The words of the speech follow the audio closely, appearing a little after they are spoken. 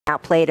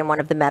outplayed in one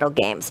of the medal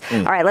games.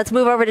 All right, let's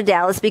move over to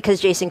Dallas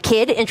because Jason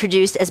Kidd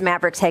introduced as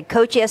Mavericks head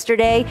coach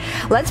yesterday.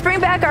 Let's bring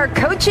back our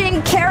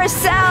coaching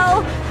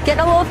carousel.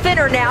 Getting a little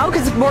thinner now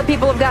because more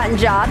people have gotten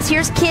jobs.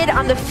 Here's Kidd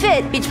on the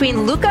fit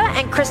between Luka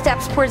and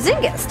Kristaps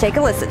Porzingis. Take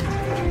a listen.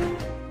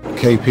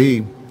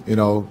 KP,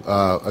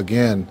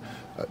 again,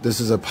 this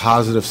is a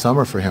positive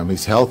summer for him.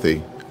 He's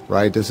healthy,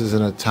 right? This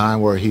isn't a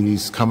time where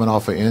he's coming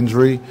off an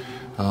injury.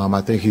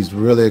 I think he's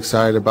really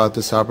excited about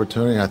this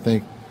opportunity. I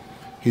think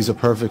he's a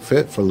perfect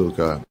fit for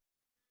Luka.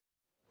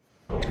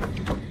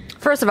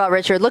 First of all,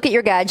 Richard, look at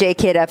your guy, J.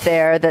 Kidd, up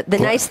there. The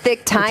nice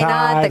thick tie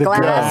knot, the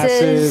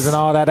glasses. And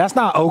all that. That's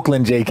not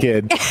Oakland J.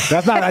 Kidd.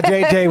 That's not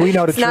JJ. We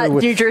know the truth. Not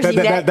New Jersey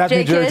Net. That's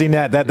New Jersey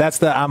Net. That's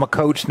the I'm a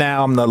coach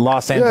now. I'm the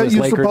Los Angeles Lakers.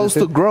 Lakers. You're supposed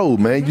to grow,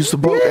 man. As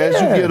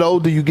you get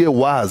older, you get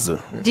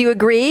wiser. Do you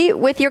agree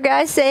with your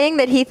guy saying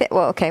that he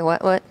well, okay,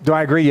 what? Do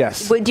I agree?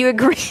 Yes. Do you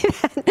agree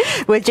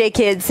with J.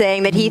 Kidd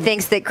saying that he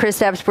thinks that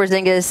Kristaps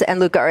Porzingis and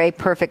Luka are a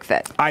perfect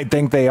fit? I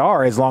think they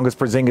are, as long as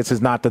Porzingis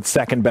is not the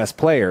second best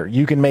player.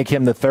 You can make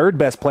him the third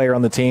best player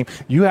on the team.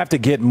 You have to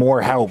get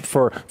more help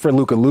for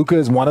Luka. Luka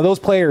is one of those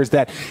players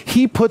that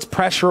he puts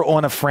pressure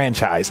on a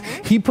franchise.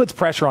 He puts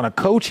pressure on a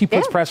coach. He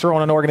puts pressure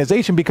on an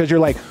organization because you're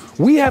like,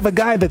 we have a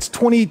guy that's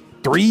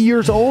 23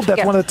 years old.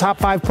 That's one of the top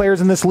 5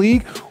 players in this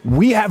league.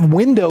 We have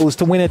windows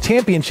to win a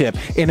championship.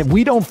 And if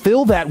we don't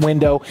fill that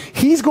window,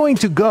 he's going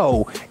to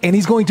go and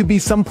he's going to be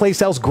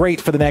someplace else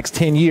great for the next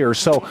 10 years.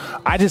 So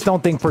I just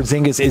don't think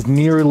Porzingis is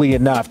nearly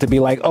enough to be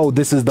like, oh,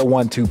 this is the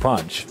 1-2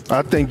 punch.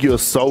 I think you're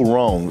so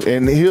wrong.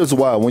 And here's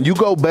why. When you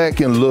go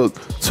back and look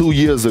 2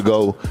 years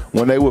ago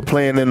when they were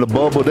playing in the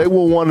bubble, they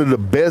were one of the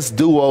best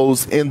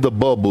duos in the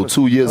bubble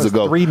 2 years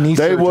ago. 3 knee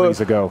surgeries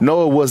ago.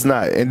 No, it was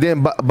not. And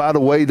then, by the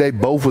way, they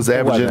both was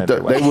averaging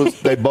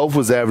they both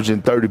was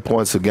averaging 30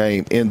 points a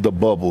game in the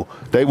bubble.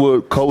 They were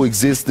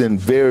coexisting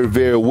very,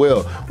 very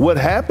well. What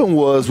happened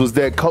was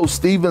that Coach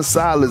Steven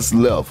Silas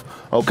left.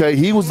 Okay,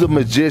 he was the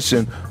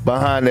magician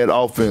behind that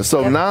offense.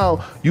 So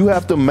now you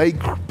have to make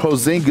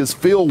Porzingis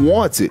feel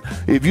wanted.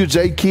 If you're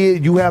J.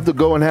 Kidd, you have to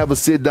go and have a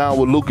sit down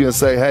with Luka and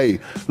say, hey,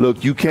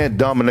 look, you can't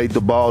dominate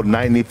the ball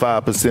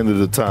 95% of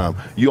the time.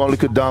 You only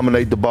could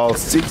dominate the ball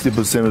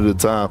 60% of the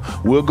time.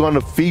 We're going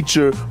to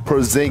feature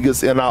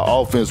Porzingis in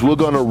our offense. We're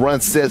going to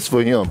run sets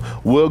for him.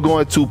 We're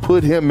going to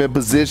put him in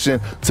position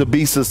to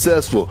be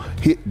successful.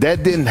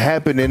 That didn't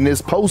happen in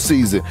this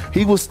postseason.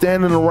 He was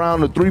standing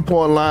around the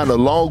three-point line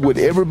along with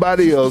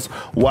everybody else,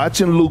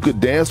 watching Luka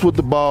dance with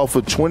the ball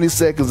for 20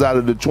 seconds out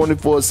of the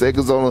 24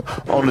 seconds on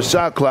the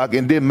shot clock,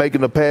 and then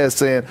making a pass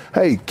saying,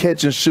 hey,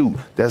 catch and shoot.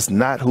 That's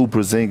not who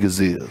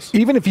Porzingis is.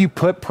 Even if you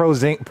put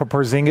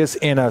Porzingis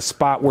in a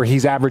spot where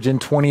he's averaging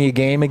 20 a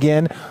game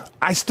again,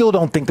 I still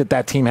don't think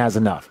that team has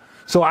enough.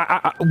 So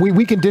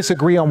we can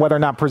disagree on whether or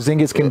not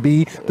Porzingis can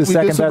be the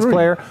second best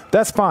player.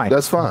 That's fine.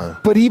 That's fine.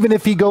 But even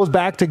if he goes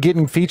back to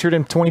getting featured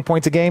in 20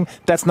 points a game,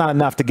 that's not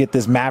enough to get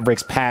this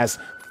Mavericks past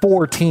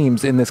 4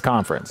 teams in this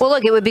conference. Well,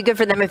 look, it would be good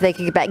for them if they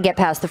could get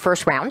past the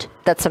first round.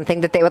 That's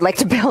something that they would like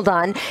to build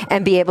on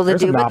and be able to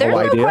do. But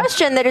there's no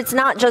question that it's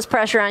not just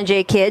pressure on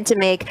J. Kidd to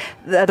make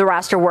the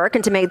roster work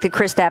and to make the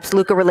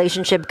Kristaps-Luka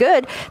relationship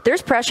good.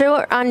 There's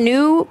pressure on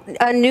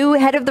a new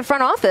head of the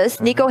front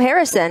office, Nico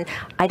Harrison.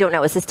 I don't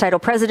know, is this title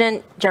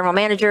president, general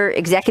manager,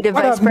 executive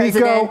vice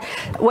president?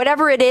 Nico?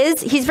 Whatever it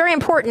is, he's very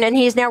important, and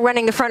he's now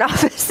running the front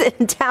office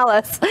in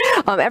Dallas.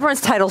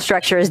 Everyone's title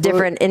structure is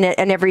different in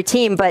every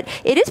team, but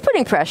it is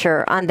putting pressure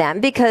on them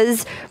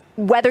because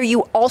whether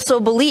you also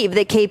believe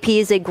that KP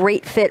is a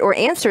great fit or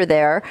answer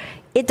there,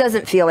 it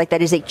doesn't feel like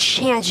that is a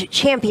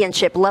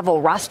championship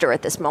level roster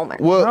at this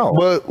moment.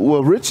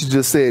 Well, Richard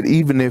just said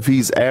even if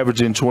he's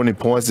averaging 20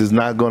 points, it's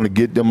not going to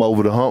get them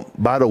over the hump.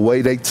 By the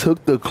way, they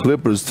took the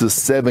Clippers to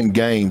 7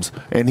 games,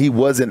 and he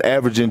wasn't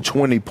averaging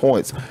 20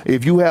 points.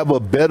 If you have a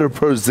better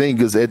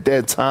Porzingis at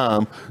that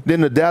time,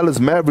 then the Dallas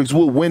Mavericks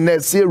will win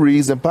that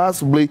series and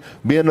possibly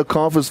be in the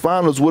conference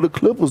finals where the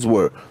Clippers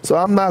were. So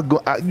I'm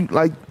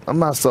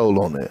not sold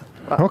on that.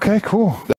 Okay, cool.